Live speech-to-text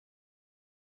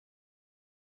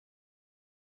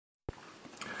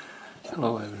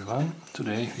Hello everyone,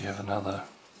 today we have another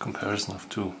comparison of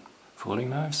two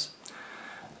folding knives.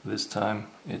 This time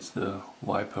it's the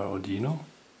Jesper Odino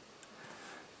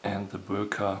and the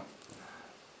Boker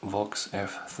Vox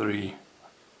F3,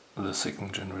 the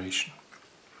second generation.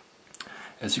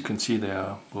 As you can see, they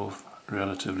are both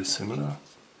relatively similar.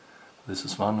 This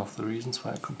is one of the reasons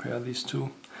why I compare these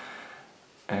two.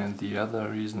 And the other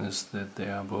reason is that they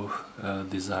are both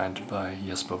designed by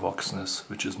Jesper Voxnaes,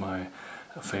 which is my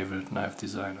favorite knife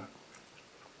designer.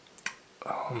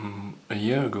 A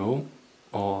year ago,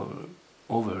 or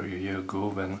over a year ago,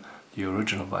 when the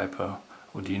original Jesper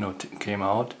Odino came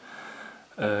out,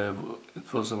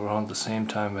 it was around the same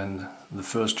time when the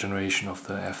first generation of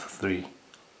the F3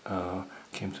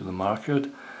 came to the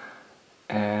market,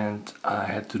 and I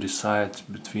had to decide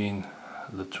between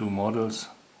the two models.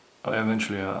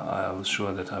 Eventually I was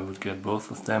sure that I would get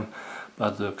both of them,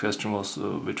 but the question was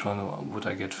which one would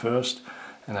I get first,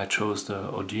 and I chose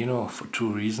the Odino for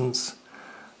two reasons.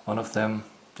 One of them,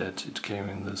 that it came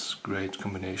in this great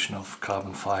combination of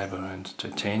carbon fiber and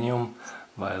titanium,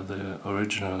 while the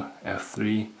original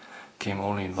F3 came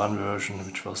only in one version,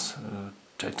 which was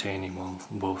titanium on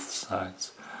both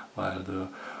sides, while the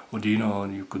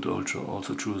Odino you could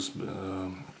also choose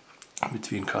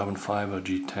between carbon fiber,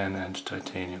 G10 and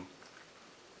titanium.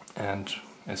 And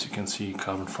as you can see,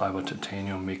 carbon fiber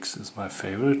titanium mix is my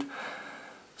favorite.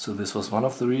 So this was one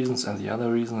of the reasons, and the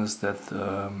other reason is that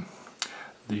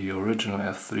the original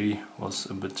F3 was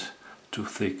a bit too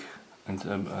thick, and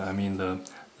I mean the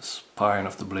spine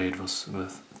of the blade was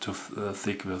too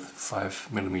thick with 5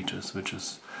 millimeters, which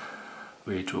is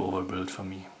way too overbuilt for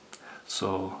me.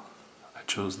 So I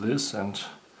chose this, and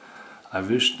I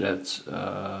wish that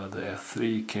the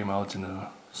F3 came out in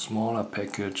a smaller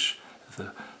package with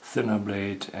a thinner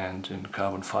blade and in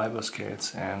carbon fiber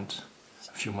scales, and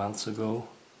a few months ago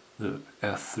the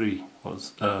F3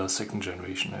 was second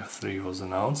generation F3 was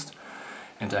announced,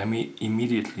 and I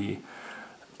immediately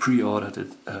pre-ordered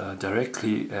it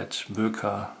directly at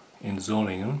Boker in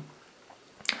Solingen.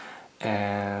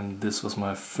 And this was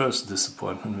my first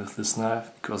disappointment with this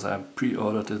knife, because I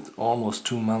pre-ordered it almost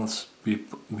 2 months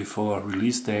before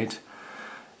release date,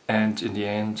 and in the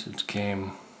end it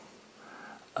came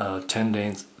 10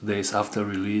 days after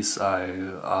release. I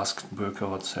asked Boker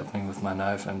what's happening with my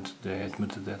knife, and they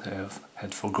admitted that they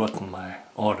had forgotten my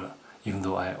order, even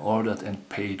though I ordered and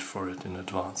paid for it in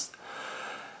advance.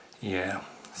 Yeah,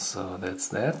 so that's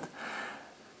that.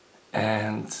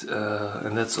 And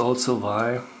that's also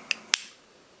why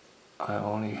I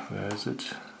only, where is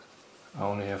it? I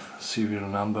only have serial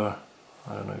number,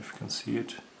 I don't know if you can see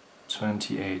it,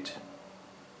 28.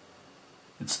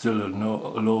 It's still a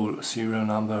low serial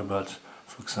number, but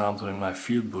for example in my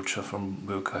field butcher from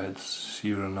Boker I had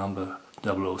serial number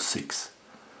 006.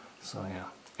 So yeah,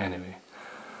 anyway.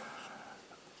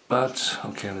 But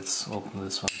okay, let's open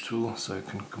this one too, so you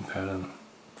can compare them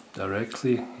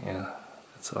directly. Yeah,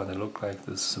 that's how they look like.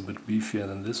 This is a bit beefier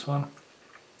than this one.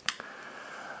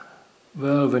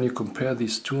 Well, when you compare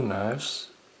these two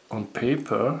knives on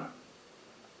paper,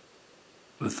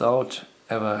 without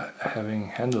ever having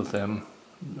handled them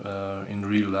in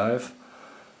real life,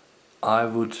 I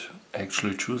would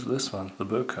actually choose this one, the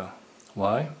Boker.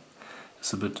 Why?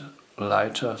 It's a bit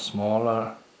lighter,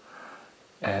 smaller,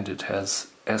 and it has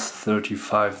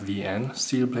S35VN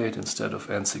steel plate instead of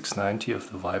N690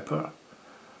 of the Jesper.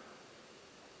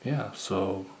 Yeah,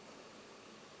 so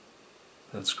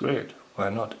that's great. Why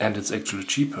not? And it's actually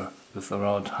cheaper, with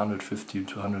around 150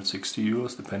 to 160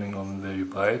 euros, depending on where you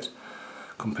buy it,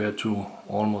 compared to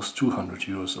almost 200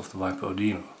 euros of the Jesper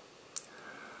Odino.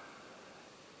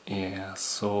 Yeah,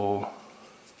 so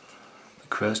the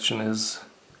question is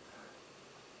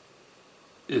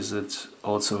it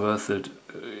also worth it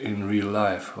in real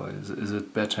life, or is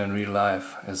it better in real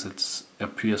life as it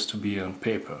appears to be on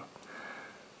paper?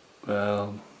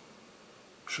 Well,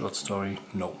 short story,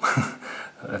 no.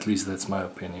 At least that's my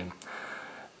opinion.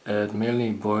 It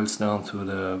mainly boils down to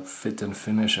the fit and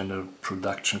finish and the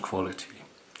production quality.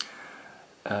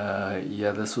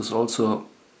 Yeah, this was also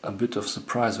a bit of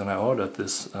surprise when I ordered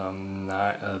this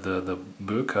the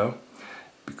Boker,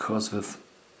 because with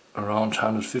around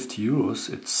 150 euros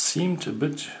it seemed a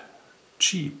bit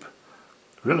cheap,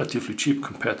 relatively cheap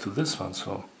compared to this one.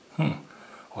 So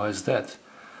why is that?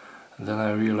 And then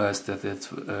I realized that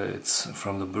it's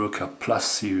from the Boker Plus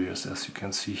series, as you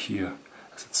can see here,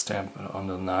 as it's stamped on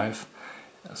the knife.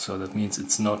 So that means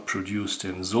it's not produced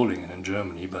in Solingen in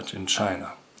Germany, but in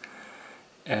China.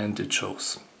 And it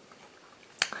shows.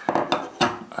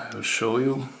 I will show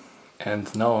you,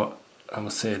 and now I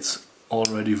must say it's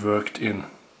already worked in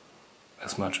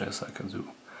as much as I can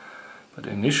do. But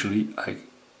initially I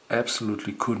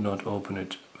absolutely could not open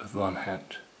it with one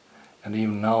hand. And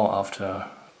even now, after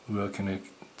working it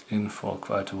in for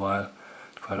quite a while,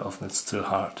 quite often it's still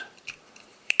hard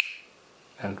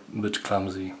and a bit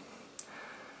clumsy.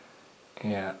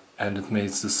 Yeah, and it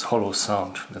makes this hollow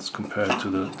sound. Let's compare it to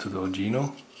the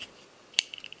Odino,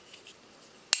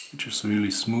 which is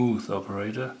really smooth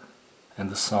operator, and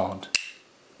the sound,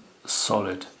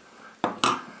 solid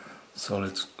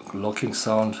locking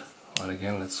sound. Well,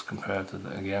 again, let's compare it to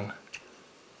again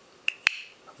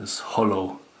this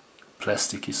hollow,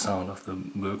 plasticky sound of the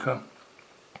Boker.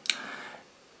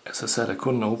 As I said, I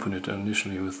couldn't open it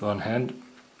initially with one hand,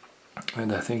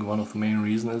 and I think one of the main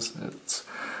reasons is it's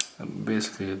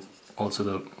basically also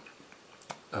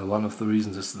the one of the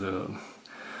reasons is the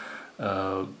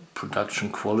production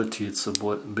quality. It's a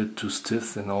bit too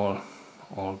stiff in all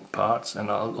parts, and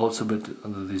also a bit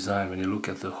of the design. When you look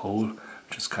at the hole,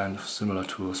 which is kind of similar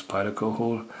to a Spyderco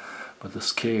hole, but the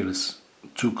scale is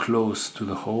too close to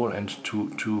the hole and too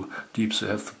deep, so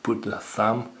you have to put the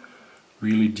thumb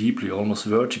really deeply, almost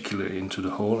vertically into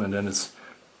the hole, and then it's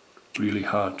really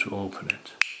hard to open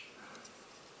it.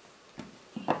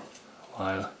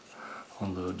 While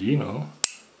on the Odino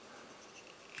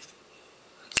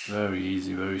it's very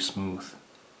easy, very smooth.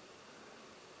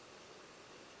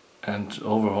 And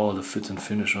overall the fit and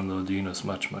finish on the Odino is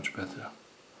much better.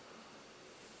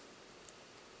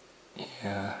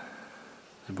 Yeah,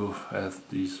 they both have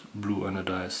these blue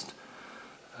anodized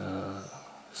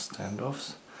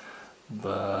standoffs,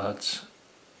 but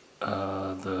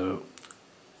the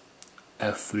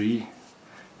F3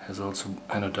 has also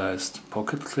anodized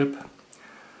pocket clip,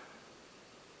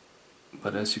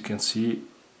 but as you can see,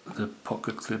 the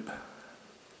pocket clip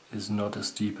is not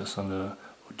as deep as on the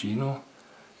Odino,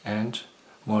 and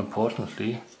more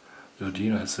importantly, the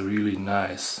Odino has a really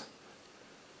nice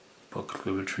pocket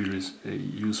clip, which really is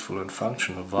useful and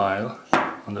functional, while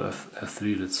on the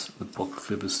F3 the pocket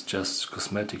clip is just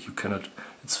cosmetic. You cannot,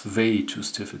 it's way too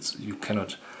stiff, you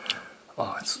cannot,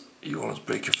 you almost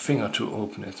break your finger to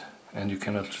open it, and you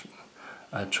cannot.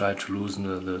 I tried to loosen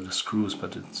the screws,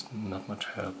 but it's not much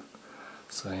help.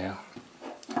 So yeah,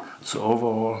 so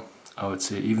overall I would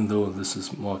say, even though this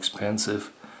is more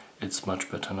expensive, it's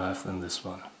much better knife than this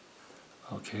one.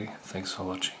 Okay, thanks for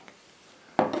watching.